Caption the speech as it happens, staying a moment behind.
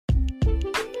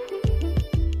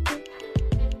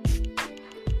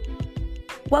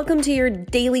Welcome to your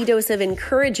daily dose of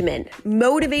encouragement,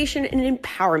 motivation, and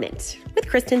empowerment with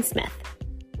Kristen Smith.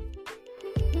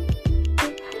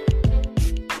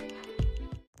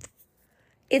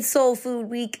 It's Soul Food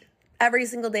Week. Every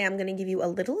single day, I'm going to give you a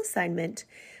little assignment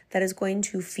that is going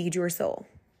to feed your soul,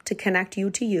 to connect you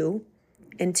to you,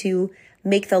 and to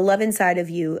make the love inside of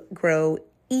you grow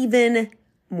even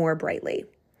more brightly.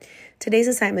 Today's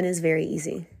assignment is very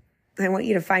easy. I want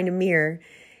you to find a mirror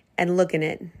and look in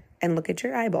it and look at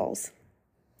your eyeballs.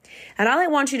 And all I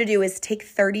want you to do is take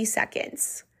 30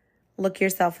 seconds, look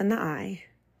yourself in the eye,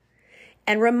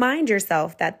 and remind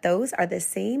yourself that those are the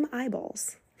same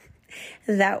eyeballs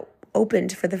that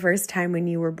opened for the first time when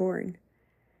you were born.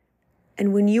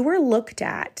 And when you were looked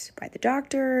at by the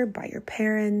doctor, by your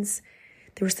parents,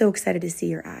 they were so excited to see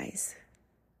your eyes.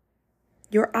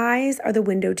 Your eyes are the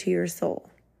window to your soul.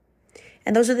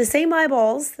 And those are the same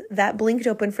eyeballs that blinked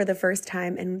open for the first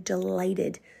time and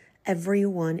delighted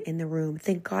everyone in the room.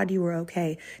 Thank God you were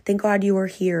okay. Thank God you were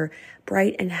here,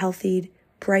 bright and healthy,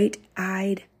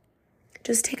 bright-eyed.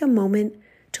 Just take a moment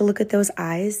to look at those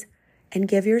eyes and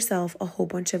give yourself a whole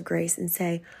bunch of grace and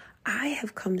say, I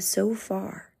have come so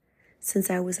far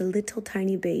since I was a little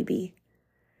tiny baby.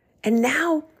 And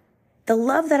now the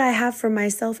love that I have for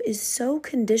myself is so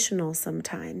conditional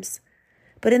sometimes.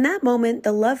 But in that moment,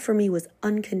 the love for me was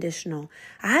unconditional.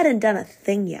 I hadn't done a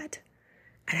thing yet.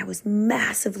 And I was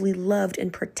massively loved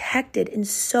and protected and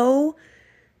so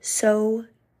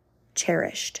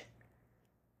cherished.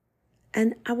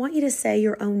 And I want you to say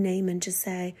your own name and just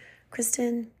say,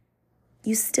 Kristen,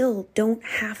 you still don't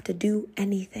have to do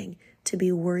anything to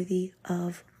be worthy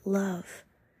of love.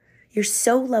 You're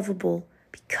so lovable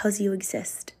because you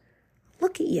exist.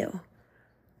 Look at you.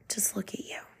 Just look at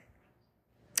you.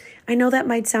 I know that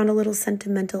might sound a little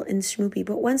sentimental and schmoopy,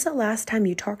 but when's the last time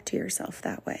you talked to yourself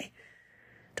that way?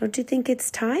 Don't you think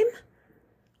it's time?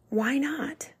 Why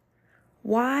not?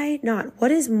 Why not?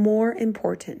 What is more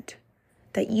important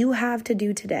that you have to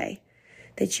do today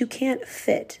that you can't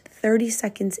fit 30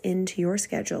 seconds into your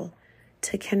schedule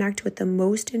to connect with the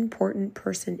most important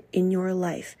person in your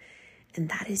life? And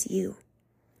that is you.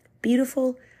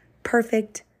 Beautiful,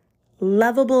 perfect,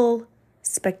 lovable,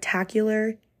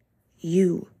 spectacular,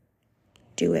 you.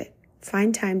 Do it.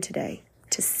 Find time today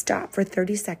to stop for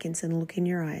 30 seconds and look in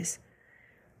your eyes.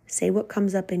 Say what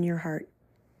comes up in your heart.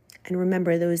 And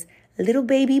remember, those little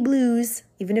baby blues,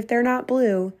 even if they're not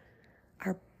blue,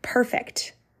 are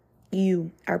perfect.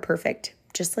 You are perfect,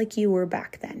 just like you were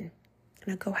back then.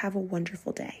 Now go have a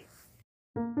wonderful day.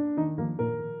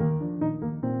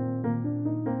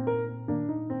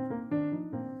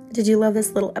 Did you love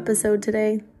this little episode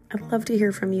today? I'd love to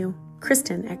hear from you.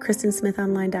 Kristen at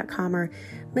kristensmithonline.com or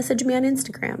message me on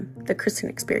Instagram, The Kristen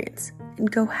Experience,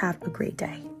 and go have a great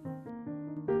day.